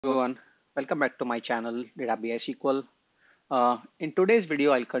Everyone, welcome back to my channel Database SQL. In today's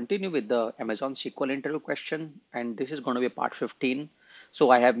video, I'll continue with the Amazon SQL interview question, and this is going to be part 15. So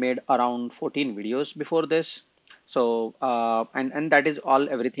I have made around 14 videos before this. So and that is all.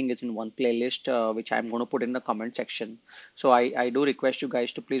 Everything is in one playlist, which I'm going to put in the comment section. So I do request you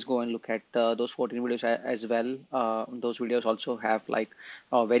guys to please go and look at those 14 videos as well. Those videos also have like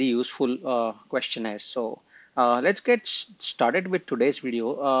very useful questionnaires. So let's get started with today's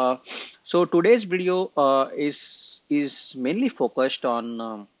video. So today's video is mainly focused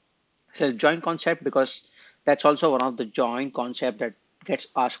on self-join concept because that's also one of the join concept that gets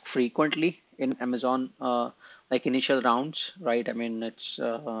asked frequently in Amazon, like initial rounds, right? I mean, it's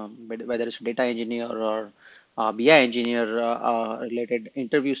whether it's data engineer or BI engineer related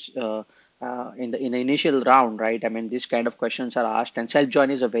interviews in the initial round, right? I mean, these kind of questions are asked, and self-join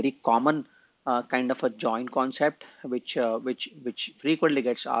is a very common kind of a join concept which frequently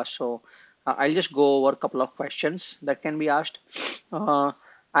gets asked. So I'll just go over a couple of questions that can be asked. Uh,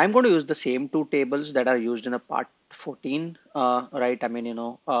 I'm going to use the same two tables that are used in a part 14, right? I mean,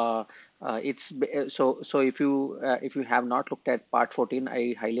 so if you have not looked at part 14,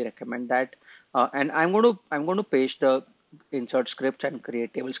 I highly recommend that. And I'm going to paste the insert script and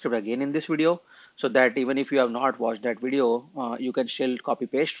create table script again in this video, so that even if you have not watched that video, you can still copy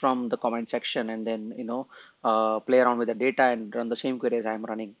paste from the comment section and then play around with the data and run the same queries I'm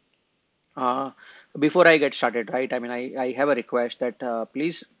running. Uh, Before I get started, right? I mean, I have a request that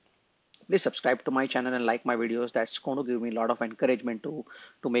please subscribe to my channel and like my videos. That's going to give me a lot of encouragement to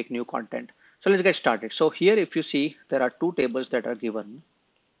make new content. So let's get started. So here, if you see, there are two tables that are given.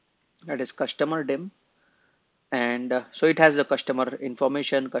 That is customer dim, and so it has the customer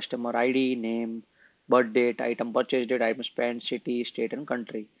information, customer ID, name, birth date, item purchase date, item spent, city, state, and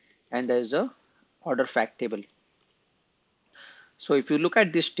country, and there is a order fact table. So if you look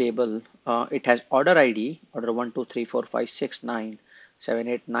at this table, it has order ID, order 1, 2, 3, 4, 5, 6, 9, 7,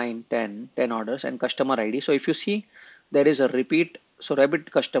 8, 9, 10, 10 orders, and customer ID. So if you see, there is a repeat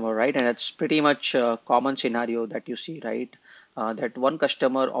customer, right? And it's pretty much a common scenario that you see, right? That one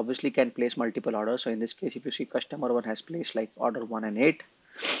customer obviously can place multiple orders. So in this case, if you see customer 1 has placed like order 1 and 8,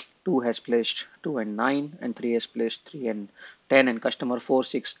 2 has placed 2 and 9, and 3 has placed 3 and 10, and customer 4,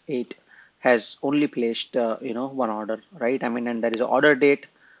 6, 8 has only placed one order, right? I mean, and there is an order date,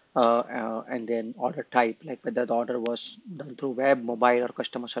 and then order type, like whether the order was done through web, mobile, or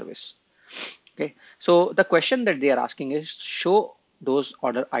customer service. Okay, so the question that they are asking is show those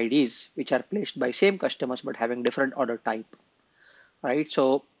order IDs which are placed by same customers but having different order type, right?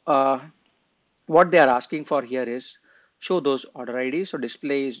 So what they are asking for here is show those order IDs. So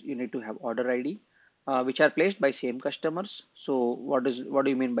display is you need to have order ID which are placed by same customers. So what do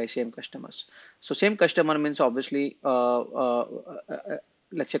you mean by same customers? So same customer means obviously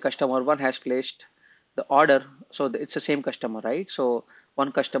let's say customer 1 has placed the order, so it's the same customer, right? So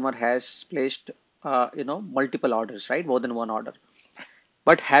one customer has placed multiple orders, right? More than one order,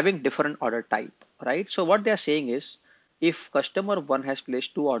 but having different order type, right? So what they are saying is, if customer 1 has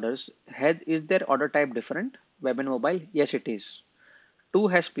placed two orders, is their order type different? Web and mobile? Yes, it is. 2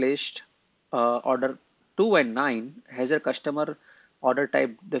 has placed order 2 and 9. Has their customer order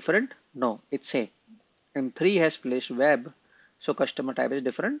type different? No, it's same. And 3 has placed web. So customer type is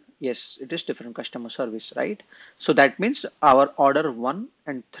different? Yes, it is different, customer service, right? So that means our order 1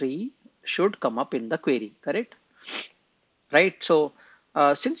 and 3 should come up in the query, correct? Right? So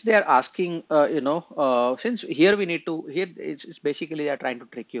since they are asking, since here we need to, here it's basically they are trying to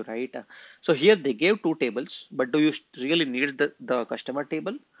trick you, right? So here they gave two tables, but do you really need the customer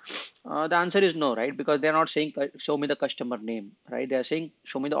table? The answer is no, right? Because they're not saying show me the customer name, right? They are saying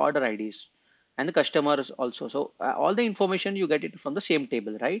show me the order IDs and the customers also. So all the information you get it from the same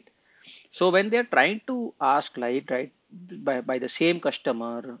table, right? So when they're trying to ask, like, right, by the same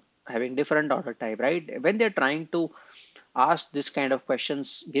customer having different order type, right? When they're trying to ask this kind of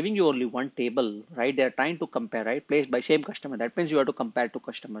questions, giving you only one table, right? They're trying to compare, right? Placed by same customer. That means you have to compare two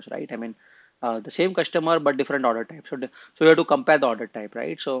customers, right? I mean, the same customer but different order type. So you have to compare the order type,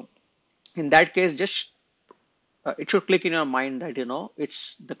 right? So in that case, just it should click in your mind that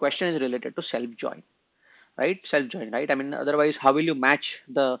it's the question is related to self join, right? Self join, right? I mean, otherwise, how will you match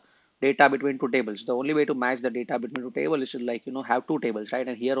the data between two tables? The only way to match the data between two tables is to, like, have two tables, right?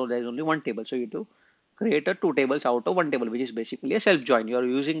 And here there is only one table, so you have to create a two tables out of one table, which is basically a self join. You are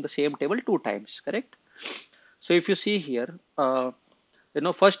using the same table two times, correct? So if you see here,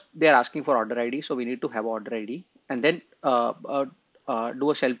 first they are asking for order ID, so we need to have order ID, and then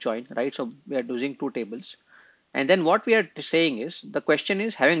do a self join, right? So we are using two tables, and then what we are saying is the question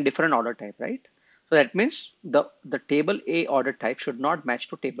is having different order type, right? So that means the table A order type should not match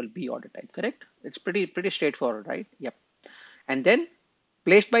to table B order type, correct? It's pretty straightforward, right? Yep. And then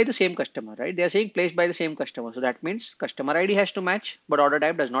placed by the same customer, right? They are saying placed by the same customer. So that means customer ID has to match, but order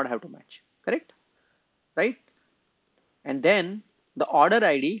type does not have to match, correct? Right? And then the order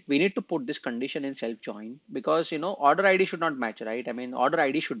ID, we need to put this condition in self join because order ID should not match, right? I mean, order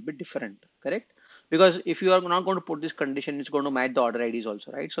ID should be different, correct? Because if you are not going to put this condition, it's going to match the order IDs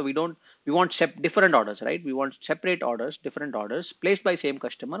also, right? So we want different orders, right? We want separate orders, different orders placed by same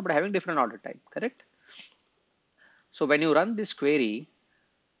customer, but having different order type, correct? So when you run this query,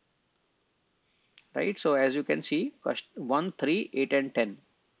 right? So as you can see, 1, 3, 8, and 10,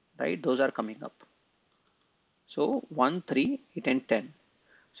 right? Those are coming up. So 1, 3, 8, and 10.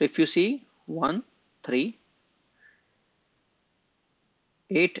 So if you see 1, 3,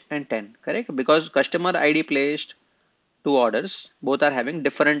 8, and 10, correct? Because customer ID placed two orders, both are having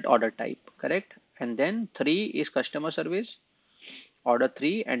different order type, correct? And then 3 is customer service, order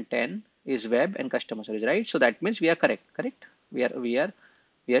 3, and 10 is web and customer service, right? So that means we are correct? We are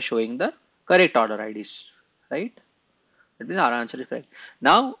showing the correct order IDs, right? That means our answer is correct.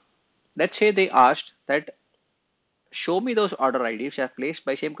 Now, let's say they asked that show me those order IDs which are placed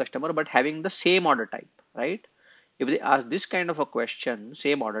by same customer but having the same order type, right? If they ask this kind of a question,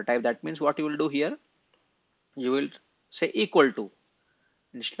 same order type, that means what you will do here? You will say equal to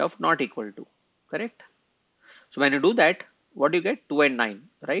instead of not equal to, correct? So when you do that, what do you get? 2 and 9,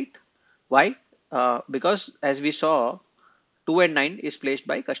 right? Why? Because as we saw, 2 and 9 is placed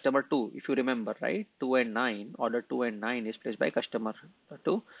by customer 2, if you remember, right? 2 and 9, order 2 and 9 is placed by customer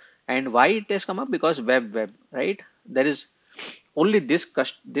 2. And why it has come up? Because web, right? There is only this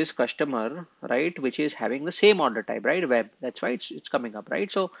customer, right, which is having the same order type, right? Web. That's why it's coming up, right?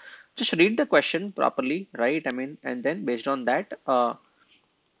 So just read the question properly, right? I mean, and then based on that,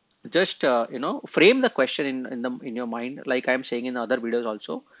 just frame the question in your mind, like I'm saying in other videos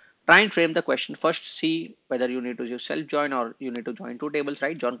also. Try and frame the question first. See whether you need to use self join or you need to join two tables,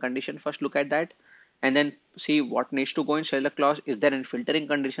 right? Join condition first, look at that, and then see what needs to go in select clause. Is there any filtering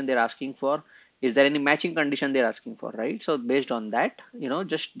condition they're asking for? Is there any matching condition they're asking for, right? So based on that,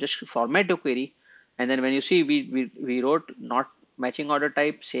 just format your query, and then when you see we wrote not matching order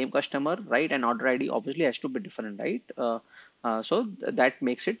type, same customer, right? And order ID obviously has to be different, right? So that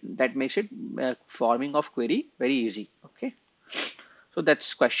makes it forming of query very easy. Okay, so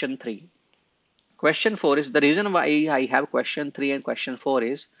that's question 3. Question 4 is the reason why I have question 3 and question 4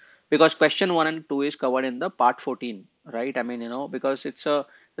 is because question 1 and 2 is covered in the part 14, right? I mean, because it's the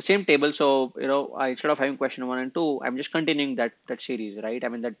same table. So, instead of having question 1 and 2, I'm just continuing that series, right? I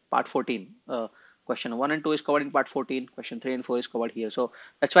mean, that part 14, question 1 and 2 is covered in part 14, question 3 and 4 is covered here. So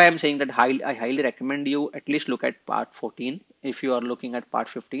that's why I'm saying that I highly recommend you at least look at part 14 if you are looking at part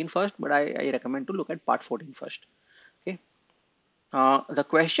 15 first, but I recommend to look at part 14 first. Okay. The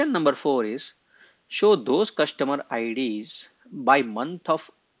question number 4 is show those customer IDs by month of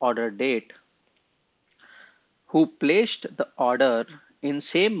order date who placed the order in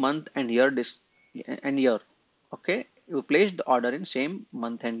same month and year. Okay, you placed the order in same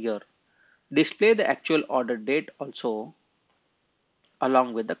month and year. Display the actual order date also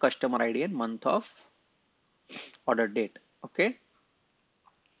along with the customer ID and month of order date. Okay,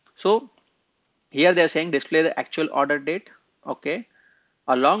 so here they are saying display the actual order date, okay,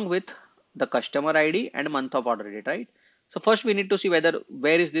 along with the customer ID and month of order date, right? So first we need to see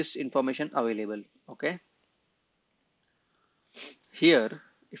where is this information available. Okay, here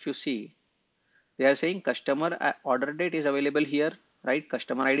if you see they are saying customer order date is available here, right?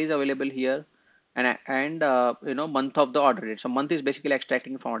 Customer ID is available here, and month of the order date. So month is basically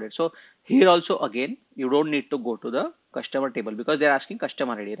extracting from order date. So here also again you don't need to go to the customer table because they're asking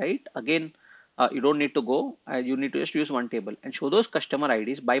customer ID, right? Again, you don't need to go. You need to just use one table and show those customer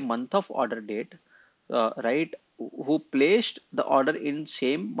IDs by month of order date, right? Who placed the order in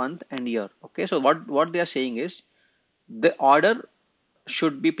same month and year. Okay, so what they are saying is the order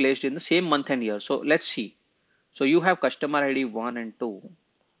should be placed in the same month and year. So let's see. So you have customer ID 1 and 2.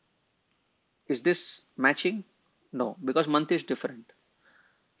 Is this matching? No, because month is different.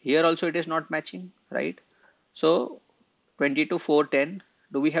 Here also it is not matching, right? So 22, 4, 10.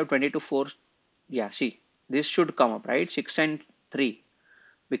 Do we have 22, 4? Yeah, see, this should come up, right? 6 and 3.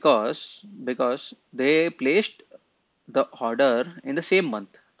 Because they placed the order in the same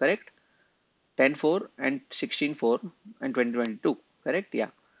month, correct? 10-4 and 16-4 and 2022, correct? Yeah.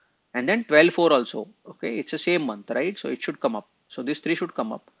 And then 12-4 also, okay? It's the same month, right? So it should come up. So these 3 should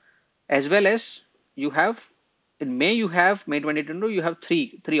come up. As well as you have, in May you have, May 2022, you have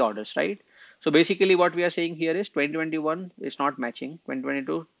three orders, right? So basically what we are saying here is 2021 is not matching,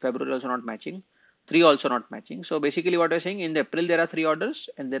 2022 February also not matching, 3 also not matching. So basically what you're saying, in the April there are 3 orders,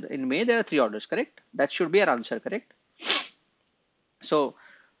 and then in May there are 3 orders, correct? That should be our answer, correct? So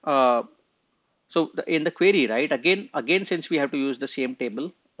uh, in the query, right, again since we have to use the same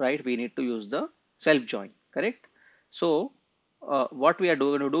table, right, we need to use the self join, correct? So what we are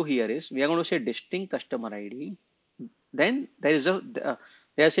going to do here is we are going to say distinct customer ID. Then there is a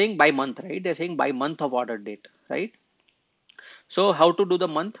they are saying by month, right? They're saying by month of order date, right? So how to do the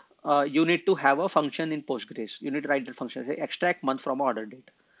month? You need to have a function in Postgres. You need to write that function, say extract month from order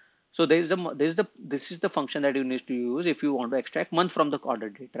date. So this is the function that you need to use if you want to extract month from the order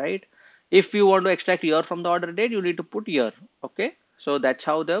date, right? If you want to extract year from the order date, you need to put year. Okay. So that's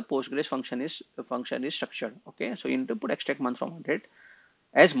how the Postgres function is structured. Okay. So you need to put extract month from order date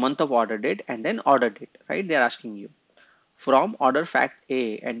as month of order date and then order date, right? They're asking you from order fact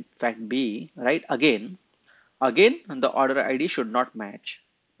A and fact B, right? Again, the order ID should not match,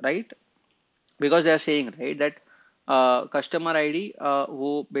 right? Because they are saying, right, that customer ID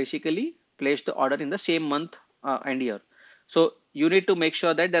who basically placed the order in the same month and year. So you need to make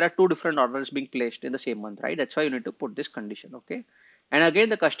sure that there are two different orders being placed in the same month, right? That's why you need to put this condition, okay? And again,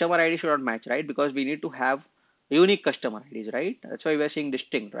 the customer ID should not match, right? Because we need to have unique customer IDs, right? That's why we are saying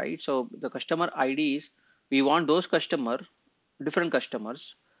distinct, right? So the customer IDs, we want those different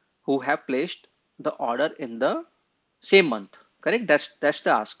customers who have placed the order in the same month, correct? That's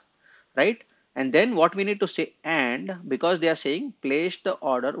the ask, right? And then what we need to say, and because they are saying placed the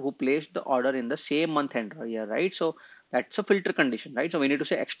order, who placed the order in the same month and year, right? So that's a filter condition, right? So we need to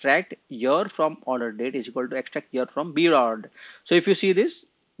say extract year from order date is equal to extract year from B order. So if you see this,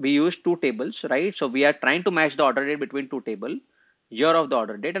 we use two tables, right? So we are trying to match the order date between two table, year of the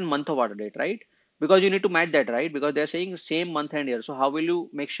order date and month of order date, right? Because you need to match that, right? Because they're saying same month and year. So how will you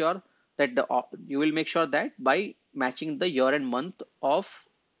make sure that you will make sure that by matching the year and month of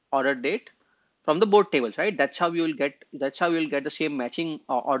order date from the both tables, right? That's how you will get the same matching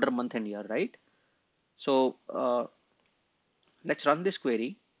order month and year, right? So let's run this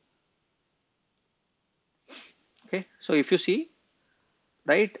query. Okay, so if you see,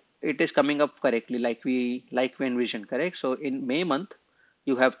 right, it is coming up correctly like we envisioned, correct? So in May month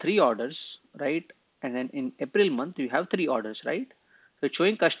you have 3 orders, right? And then in April month you have 3 orders, right? So it's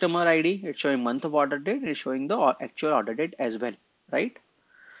showing customer ID, it's showing month of order date, it's showing the actual order date as well, right?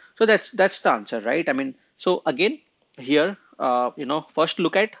 So that's the answer, right? I mean, so again, here, first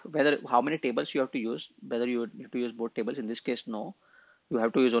look at whether how many tables you have to use, whether you have to use both tables. In this case, no, you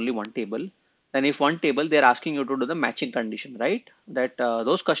have to use only one table. And if one table, they're asking you to do the matching condition, right? That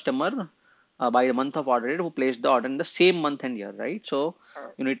those customer by the month of order date who placed the order in the same month and year, right? So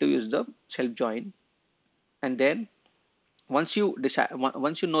you need to use the self join, and then once you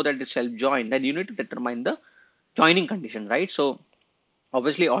know that it's self join, then you need to determine the joining condition, right? So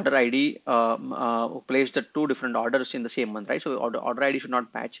obviously order ID placed the two different orders in the same month, right? So order ID should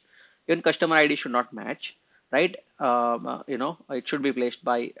not match. Even customer ID should not match, right? It should be placed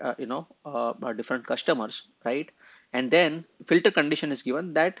by different customers, right? And then filter condition is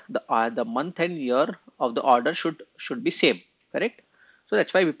given that the month and year of the order should be same, correct? So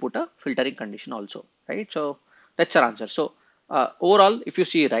that's why we put a filtering condition also, right? So that's our answer. So overall, if you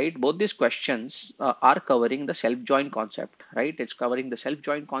see, right, both these questions are covering the self-join concept, right? It's covering the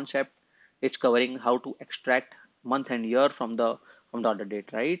self-join concept. It's covering how to extract month and year from the order date,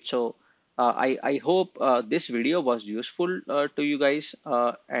 right? So I hope this video was useful to you guys.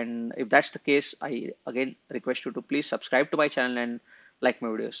 And if that's the case, I again request you to please subscribe to my channel and like my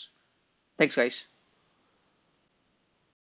videos. Thanks, guys.